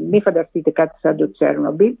δηλαδή, μην φανταστείτε κάτι σαν το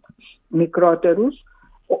Τσέρνομπιλ, μικρότερους,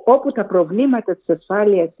 όπου τα προβλήματα της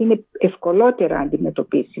ασφάλειας είναι ευκολότερα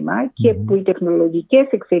αντιμετωπίσιμα και που οι τεχνολογικές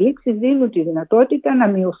εξελίξεις δίνουν τη δυνατότητα να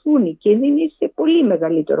μειωθούν οι κίνδυνοι σε πολύ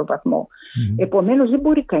μεγαλύτερο βαθμό. Επομένως, δεν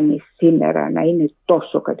μπορεί κανείς σήμερα να είναι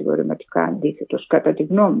τόσο κατηγορηματικά αντίθετος, κατά τη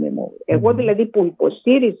γνώμη μου. Εγώ δηλαδή που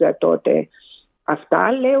υποστήριζα τότε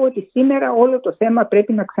αυτά, λέω ότι σήμερα όλο το θέμα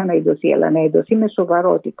πρέπει να ξαναειδωθεί, αλλά να ειδωθεί με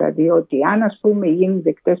σοβαρότητα, διότι αν ας πούμε γίνουν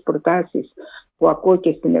δεκτές προτάσεις που ακούω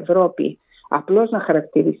και στην Ευρώπη, απλώς να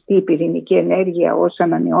χαρακτηριστεί η πυρηνική ενέργεια ως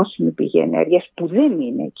ανανεώσιμη πηγή ενέργειας, που δεν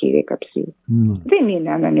είναι, κύριε Καψή. Δεν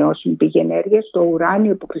είναι ανανεώσιμη πηγή ενέργειας. Το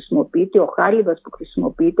ουράνιο που χρησιμοποιείται, ο χάλιβας που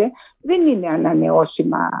χρησιμοποιείται, δεν είναι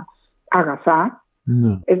ανανεώσιμα αγαθά.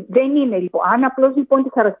 Δεν είναι, λοιπόν. Αν απλώς λοιπόν τη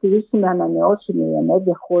χαρακτηρίσουμε ανανεώσιμη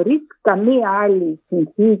ενέργεια χωρίς καμία άλλη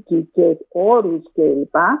συνθήκη και όρους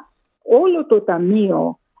κλπ., όλο το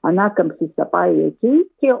Ταμείο Ανάκαμψης θα πάει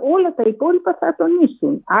εκεί και όλα τα υπόλοιπα θα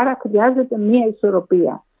τονίσουν. Άρα χρειάζεται μία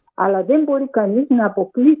ισορροπία. Αλλά δεν μπορεί κανείς να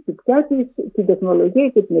αποκλείσει πια την τεχνολογία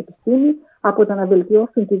και την επιστήμη από το να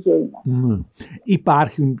βελτιώσουν τη ζωή μας.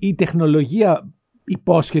 Υπάρχουν, η τεχνολογία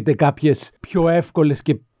υπόσχεται κάποιες πιο εύκολες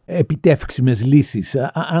και επιτεύξιμες λύσεις.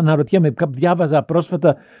 Αναρωτιέμαι, διάβαζα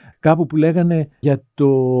πρόσφατα κάπου που λέγανε για το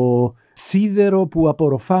σίδερο που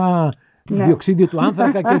απορροφά διοξίδιο του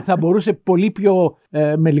άνθρακα και θα μπορούσε πολύ πιο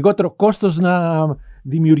με λιγότερο κόστος να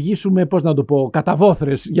δημιουργήσουμε, πώς να το πω,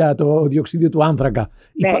 καταβόθρες για το διοξίδιο του άνθρακα.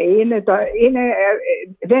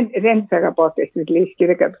 Δεν τις αγαπώ αυτές τις λύσεις,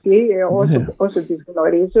 κύριε Καψή, όσο τις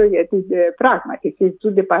γνωρίζω, γιατί πράγματι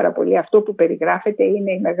συζητούνται πάρα πολύ. Αυτό που περιγράφεται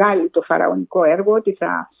είναι το φαραωνικό έργο, ότι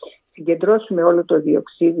θα συγκεντρώσουμε όλο το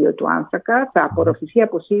διοξίδιο του άνθρακα, θα απορροφηθεί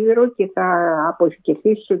από σίδερο και θα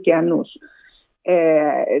αποθηκευτεί στους ωκεανούς.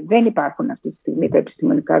 Δεν υπάρχουν αυτή τη στιγμή τα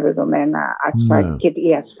επιστημονικά δεδομένα και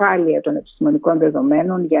η ασφάλεια των επιστημονικών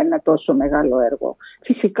δεδομένων για ένα τόσο μεγάλο έργο.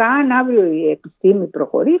 Φυσικά, αν αύριο η επιστήμη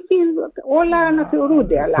προχωρήσει, όλα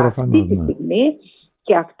αναθεωρούνται. Αλλά αυτή τη στιγμή,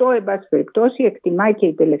 και αυτό, εν πάση περιπτώσει, εκτιμά και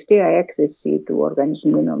η τελευταία έκθεση του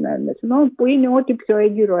Οργανισμού Εθνών, που είναι ό,τι πιο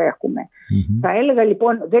έγκυρο έχουμε. Θα έλεγα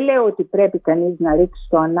λοιπόν, δεν λέω ότι πρέπει κανείς να ρίξει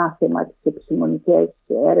το ανάθεμα τις επιστημονικές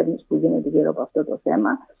έρευνες που γίνονται γύρω από αυτό το θέμα.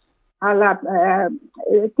 Αλλά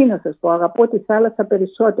τι να σας πω, αγαπώ τη θάλασσα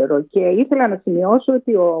περισσότερο και ήθελα να σημειώσω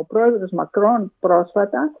ότι ο πρόεδρος Μακρόν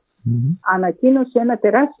πρόσφατα ανακοίνωσε ένα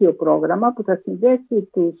τεράστιο πρόγραμμα που θα συνδέσει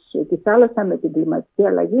τη θάλασσα με την κλιματική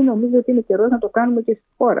αλλαγή. Νομίζω ότι είναι καιρός να το κάνουμε και στη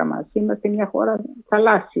χώρα μας. Είμαστε μια χώρα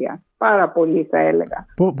θαλάσσια, πάρα πολύ θα έλεγα.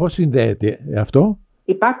 Πώς συνδέεται αυτό?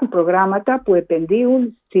 Υπάρχουν προγράμματα που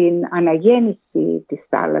επενδύουν στην αναγέννηση της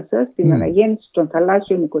θάλασσας, στην αναγέννηση των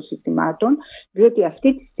θαλάσσιων οικοσυστημάτων, διότι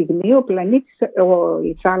αυτή τη στιγμή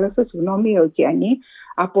η θάλασσα, οι ωκεανοί,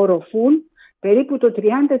 απορροφούν περίπου το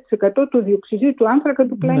 30% του διοξιδίου του άνθρακα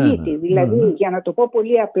του πλανήτη. Δηλαδή, για να το πω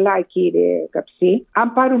πολύ απλά, κύριε Καψή,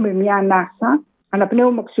 αν πάρουμε μια ανάσα,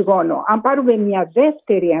 αναπνέουμε οξυγόνο. Αν πάρουμε μια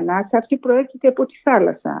δεύτερη ανάσα, αυτή προέρχεται από τη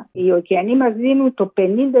θάλασσα. Οι ωκεανοί μας δίνουν το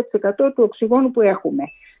 50% του οξυγόνου που έχουμε.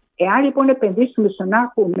 Εάν λοιπόν επενδύσουμε στο να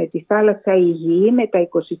έχουμε τη θάλασσα υγιή, με τα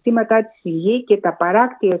οικοσυστήματά της υγιή και τα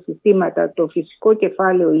παράκτια συστήματα, το φυσικό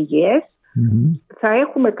κεφάλαιο υγιές, θα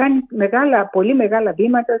έχουμε κάνει πολύ μεγάλα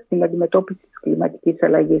βήματα στην αντιμετώπιση της κλιματικής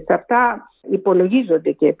αλλαγής. Αυτά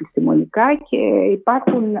υπολογίζονται και επιστημονικά και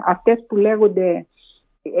υπάρχουν αυτές που λέγονται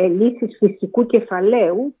λύσεις φυσικού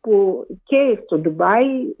κεφαλαίου, που και στο Ντουμπάι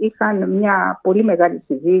είχαν μια πολύ μεγάλη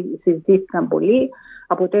συζήτησαν πολύ,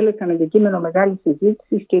 αποτέλεσαν αντικείμενο μεγάλη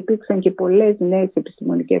συζήτηση και υπήρξαν και πολλές νέες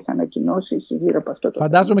επιστημονικές ανακοινώσεις γύρω από αυτό το θέμα.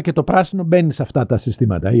 Φαντάζομαι και το πράσινο μπαίνει σε αυτά τα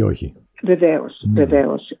συστήματα, ή όχι?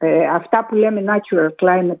 Βεβαίως. Αυτά που λέμε natural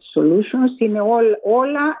climate solutions είναι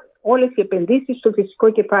όλες οι επενδύσεις στο φυσικό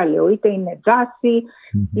κεφάλαιο. Είτε είναι δάση,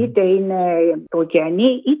 είτε είναι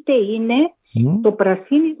ωκεανοί, είτε είναι το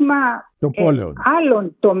πρασίνισμα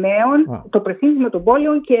άλλων τομέων, το πρασίνισμα των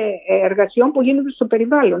πόλεων και εργασιών που γίνονται στο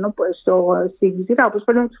περιβάλλον, στη σειρά, όπως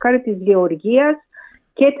παραδείγματος χάρη της γεωργίας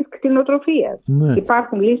και της κτηνοτροφίας.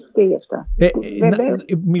 Υπάρχουν λύσεις και για αυτά.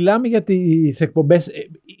 Μιλάμε για τις εκπομπές.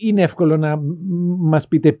 Είναι εύκολο να μας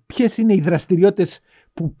πείτε ποιες είναι οι δραστηριότητες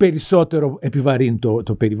που περισσότερο επιβαρύνει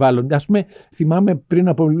το περιβάλλον? Ας πούμε, θυμάμαι πριν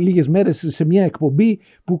από λίγες μέρες σε μια εκπομπή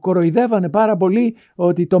που κοροϊδεύανε πάρα πολύ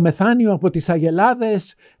ότι το μεθάνιο από τις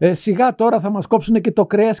αγελάδες σιγά τώρα θα μας κόψουν και το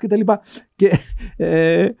κρέας κτλ.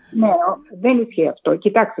 Ναι, δεν ισχύει αυτό.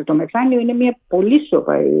 Κοιτάξτε, το μεθάνιο είναι μια πολύ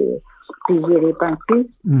σοβαρή πηγή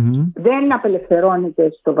ρύπανσης. Δεν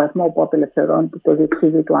απελευθερώνεται στο βαθμό που απελευθερώνεται το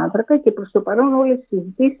διοξείδιο του άνθρακα και προς το παρόν όλες οι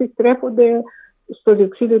συζητήσεις τρέφονται στο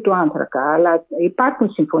διοξείδιο του άνθρακα. Αλλά υπάρχουν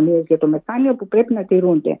συμφωνίες για το μεθάνιο που πρέπει να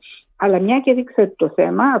τηρούνται. Αλλά μια και δείξατε το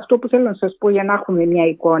θέμα, αυτό που θέλω να σας πω για να έχουμε μια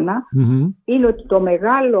εικόνα είναι ότι ο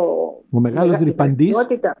μεγάλος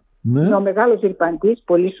ρυπαντής,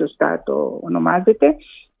 πολύ σωστά το ονομάζεται,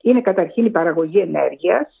 είναι καταρχήν η παραγωγή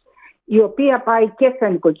ενέργειας, η οποία πάει και στα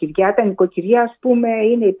νοικοκυριά. Τα νοικοκυριά, ας πούμε,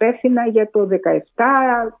 είναι υπεύθυνα για το 17-18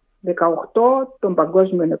 των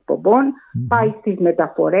παγκόσμιων εκπομπών, πάει στις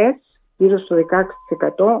μεταφορές, γύρω στο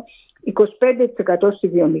 16%, 25% στη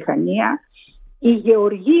βιομηχανία. Η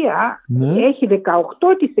γεωργία έχει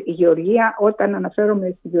 18%. Η γεωργία, όταν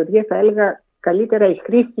αναφέρομαι στη γεωργία, θα έλεγα καλύτερα η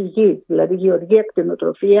χρήση γης, δηλαδή γεωργία,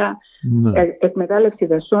 κτηνοτροφία, εκμετάλλευση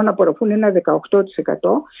δασών απορροφούν ένα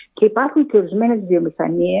 18% και υπάρχουν και ορισμένες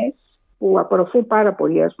βιομηχανίες που απορροφούν πάρα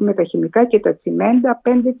πολύ, ας πούμε τα χημικά και τα τσιμέντα 5%.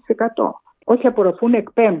 Όχι απορροφούν,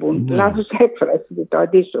 εκπέμπουν, λάθος έκφραση, το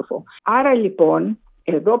αντίστροφο. Άρα λοιπόν,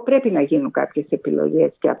 εδώ πρέπει να γίνουν κάποιες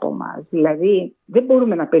επιλογές και από εμάς. Δηλαδή, δεν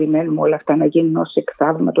μπορούμε να περιμένουμε όλα αυτά να γίνουν ως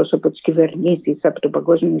εκθαύματος από τις κυβερνήσεις, από το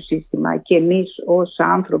παγκόσμιο σύστημα και εμείς ως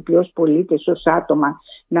άνθρωποι, ως πολίτες, ως άτομα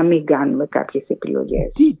να μην κάνουμε κάποιες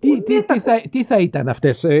επιλογές. Τι θα ήταν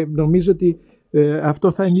αυτές? Νομίζω ότι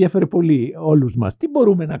αυτό θα ενδιαφέρει πολύ όλους μας. Τι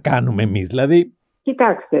μπορούμε να κάνουμε εμείς, δηλαδή?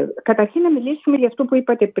 Κοιτάξτε, καταρχήν να μιλήσουμε για αυτό που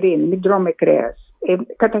είπατε πριν, μην τρώμε κρέας.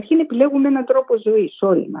 Καταρχήν επιλέγουμε έναν τρόπο ζωής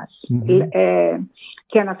όλοι μας.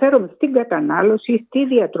 Και αναφέρομαι στην κατανάλωση, στη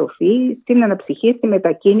διατροφή, στην αναψυχή, στη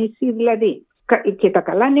μετακίνηση. Δηλαδή, και τα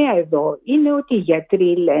καλά νέα εδώ είναι ότι οι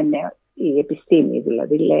γιατροί λένε, η επιστήμη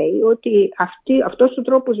δηλαδή λέει, ότι αυτός ο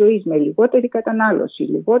τρόπος ζωής με λιγότερη κατανάλωση,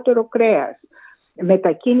 λιγότερο κρέας,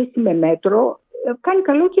 μετακίνηση με μέτρο, κάνει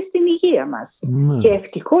καλό και στην υγεία μας. Και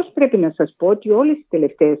ευτυχώς πρέπει να σας πω ότι όλες οι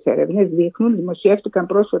τελευταίες έρευνες δείχνουν, δημοσιεύτηκαν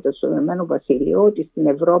πρόσφατα στο Ηνωμένο Βασίλειο, ότι στην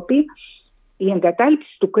Ευρώπη η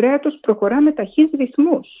εγκατάλειψη του κρέατος προχωρά με ταχύς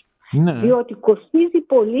ρυθμούς. Διότι κοστίζει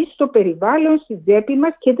πολύ στο περιβάλλον, στη τσέπη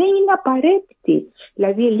μας και δεν είναι απαραίτητη.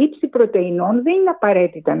 Δηλαδή η λήψη πρωτεϊνών δεν είναι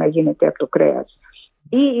απαραίτητα να γίνεται από το κρέας.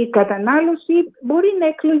 Ή η κατανάλωση μπορεί να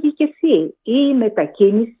εκλογικευθεί. Ή η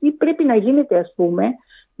μετακίνηση πρέπει να γίνεται, ας πούμε,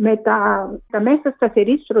 με τα μέσα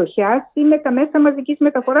σταθερής τροχιάς ή με τα μέσα μαζικής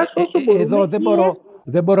μεταφοράς όσο μπορούμε. Εδώ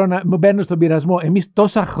δεν μπορώ να μπαίνω στον πειρασμό. Εμείς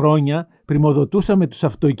τόσα χρόνια πρημοδοτούσαμε τους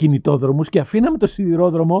αυτοκινητόδρομους και αφήναμε το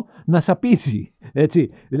σιδηρόδρομο να σαπίσει. Έτσι.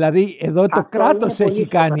 Δηλαδή εδώ το κράτος έχει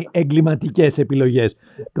κάνει εγκληματικές επιλογές.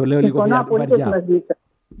 Το λέω λίγο βαριά.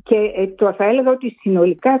 Και θα έλεγα ότι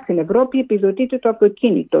συνολικά στην Ευρώπη επιδοτείται το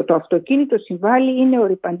αυτοκίνητο. Το αυτοκίνητο συμβάλλει, είναι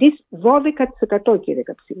ορυπαντής 12%, κύριε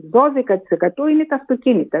Καψή. 12% είναι τα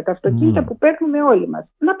αυτοκίνητα. Τα αυτοκίνητα που παίρνουμε όλοι μας.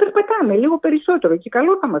 Να περπατάμε λίγο περισσότερο και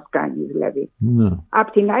καλό θα μας κάνει δηλαδή.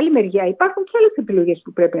 Απ' την άλλη μεριά υπάρχουν και άλλες επιλογές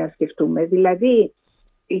που πρέπει να σκεφτούμε. Δηλαδή,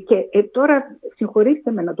 και τώρα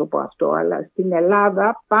συγχωρήστε με να το πω αυτό, αλλά στην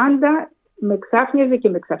Ελλάδα πάντα με ξάφνιαζε και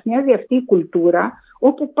με ξαφνιάζει αυτή η κουλτούρα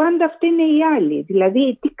όπου πάντα φταίνε οι άλλοι.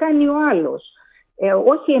 Δηλαδή, τι κάνει ο άλλος.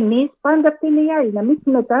 Όχι εμείς, πάντα φταίνε οι άλλοι. Να μην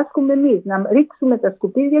συμμετάσχουμε εμείς, να ρίξουμε τα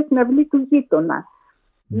σκουπίδια στην αυλή του γείτονα.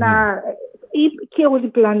 Και ο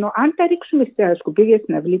διπλανό, αν τα ρίξουμε στα σκουπίδια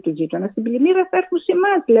στην αυλή του γείτονα, στην πλημμύρα θα έρθουν σε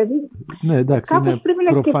εμάς. Δηλαδή, κάπως πρέπει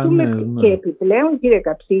να σκεφτούμε και επιπλέον, κύριε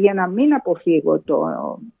Καψή, για να μην αποφύγω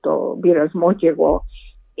το πειρασμό κι εγώ.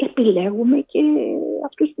 Επιλέγουμε και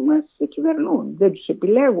αυτούς που μας κυβερνούν. Δεν τους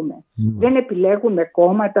επιλέγουμε. Δεν επιλέγουμε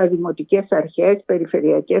κόμματα, δημοτικές αρχές,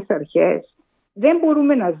 περιφερειακές αρχές. Δεν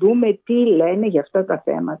μπορούμε να δούμε τι λένε για αυτά τα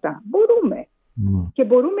θέματα. Μπορούμε. Και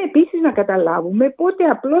μπορούμε επίσης να καταλάβουμε πότε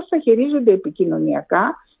απλώς θα χειρίζονται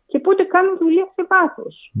επικοινωνιακά και πότε κάνουν δουλειά σε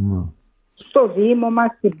βάθος. Στο Δήμο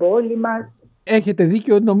μας, στην πόλη μας. Έχετε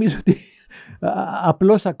δίκιο, νομίζω ότι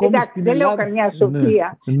απλώς ακόμη στην δεν Ελλάδα... λέω καμιά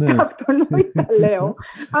σοφία, αυτονόητα λέω,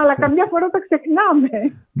 αλλά καμιά φορά τα ξεχνάμε.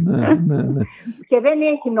 Και δεν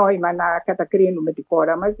έχει νόημα να κατακρίνουμε τη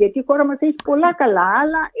χώρα μας, γιατί η χώρα μας έχει πολλά καλά,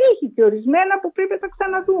 αλλά έχει και ορισμένα που πρέπει να τα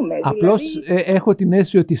ξαναδούμε. Απλώς έχω την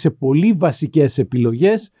αίσθηση ότι σε πολύ βασικές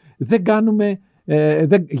επιλογές δεν κάνουμε...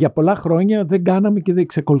 για πολλά χρόνια δεν κάναμε και δεν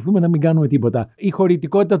εξακολουθούμε να μην κάνουμε τίποτα. Η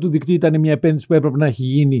χωρητικότητα του δικτύου ήταν μια επένδυση που έπρεπε να έχει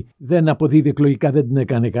γίνει. Δεν αποδίδει εκλογικά, δεν την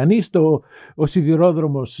έκανε κανείς. Ο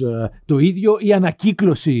σιδηρόδρομος το ίδιο. Η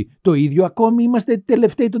ανακύκλωση το ίδιο. Ακόμη είμαστε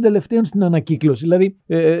τελευταίοι των τελευταίων στην ανακύκλωση. Δηλαδή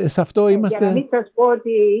σε αυτό είμαστε. Για να μην σας πω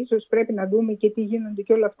ότι ίσως πρέπει να δούμε και τι γίνονται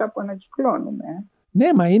και όλα αυτά που ανακυκλώνουμε. Ναι,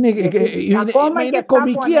 μα είναι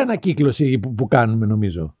κομική ανακύκλωση που κάνουμε,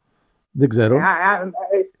 νομίζω. Δεν ξέρω.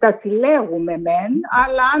 Τα συλλέγουμε μεν,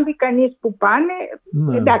 αλλά αν δει κανείς που πάνε,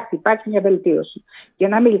 εντάξει, υπάρχει μια βελτίωση. Για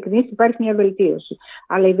να είμαι ειλικρινής, υπάρχει μια βελτίωση.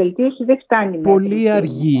 Αλλά η βελτίωση δεν φτάνει. Πολύ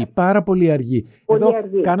αργή, πάρα πολύ αργή. Εδώ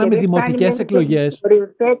κάναμε δημοτικές εκλογές. Η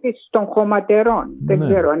οριοθέτηση των χωματερών. Δεν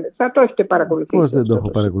ξέρω, θα το έχετε παρακολουθήσει. Πώς δεν το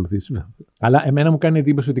έχω παρακολουθήσει. Αλλά εμένα μου κάνει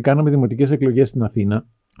εντύπωση ότι κάναμε δημοτικές εκλογές στην Αθήνα.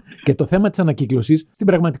 Και το θέμα της ανακύκλωσης στην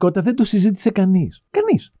πραγματικότητα δεν το συζήτησε κανείς.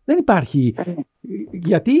 Κανείς. Δεν υπάρχει.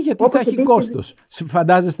 Γιατί θα έχει κόστος.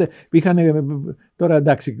 Φαντάζεστε, τώρα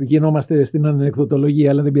εντάξει, γινόμαστε στην ανεκδοτολογία,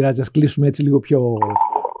 αλλά δεν πειράζει, ας κλείσουμε έτσι λίγο πιο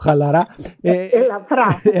χαλαρά.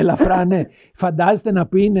 Ελαφρά, ναι. Φαντάζεστε να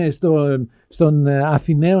πει στον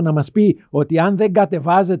Αθηναίο να μας πει ότι αν δεν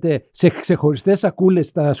κατεβάζετε σε ξεχωριστές σακούλες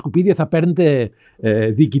στα σκουπίδια θα παίρνετε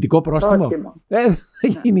διοικητικό πρόστιμο.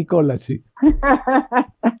 Θα γίνει κόλαση.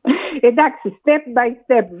 Εντάξει, step by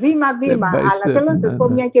step, βήμα-βήμα. Αλλά θέλω να σας πω,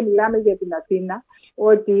 μια και μιλάμε για την Αθήνα,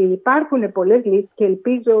 ότι υπάρχουν πολλές λύσεις και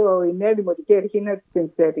ελπίζω η νέα Δημοτική Αρχή να τις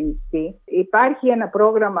ενστερνιστεί. Υπάρχει ένα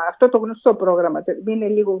πρόγραμμα, αυτό το γνωστό πρόγραμμα, είναι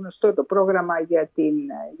λίγο γνωστό το πρόγραμμα για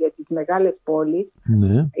τις μεγάλες πόλεις.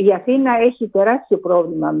 Ναι. Η Αθήνα έχει τεράστιο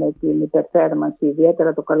πρόβλημα με την υπερθέρμανση,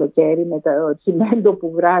 ιδιαίτερα το καλοκαίρι, με το τσιμέντο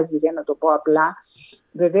που βράζει, για να το πω απλά.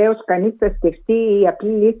 Βεβαίως, κανείς θα σκεφτεί η απλή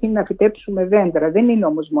λύση είναι να φυτέψουμε δέντρα. Δεν είναι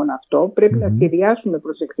όμως μόνο αυτό. Πρέπει να σχεδιάσουμε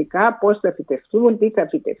προσεκτικά πώς θα φυτευτούν, τι θα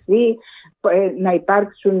φυτευτεί,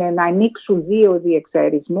 να ανοίξουν δίωδοι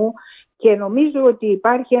εξαερισμού. Και νομίζω ότι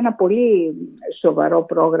υπάρχει ένα πολύ σοβαρό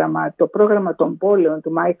πρόγραμμα, το πρόγραμμα των πόλεων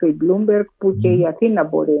του Μάικλ Μπλούμμπεργκ, που και η Αθήνα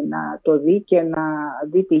μπορεί να το δει και να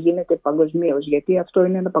δει τι γίνεται παγκοσμίως. Γιατί αυτό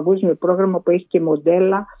είναι ένα παγκόσμιο πρόγραμμα που έχει και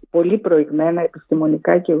μοντέλα πολύ προηγμένα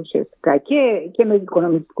επιστημονικά και ουσιαστικά και με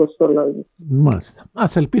οικονομικό στολόγιο. Μάλιστα.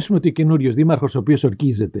 Ας ελπίσουμε ότι ο καινούριος δήμαρχος, ο οποίος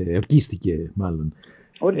ορκίστηκε μάλλον.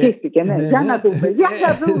 Ορκίστηκε, ναι. Για να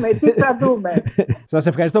δούμε, τι θα δούμε. Σας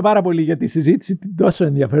ευχαριστώ πάρα πολύ για τη συζήτηση, τόσο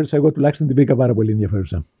ενδιαφέρουσα. Εγώ τουλάχιστον την βρήκα πάρα πολύ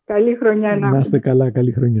ενδιαφέρουσα. Καλή χρονιά. Να είστε καλά,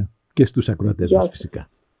 καλή χρονιά. Και στους ακροατές μας φυσικά.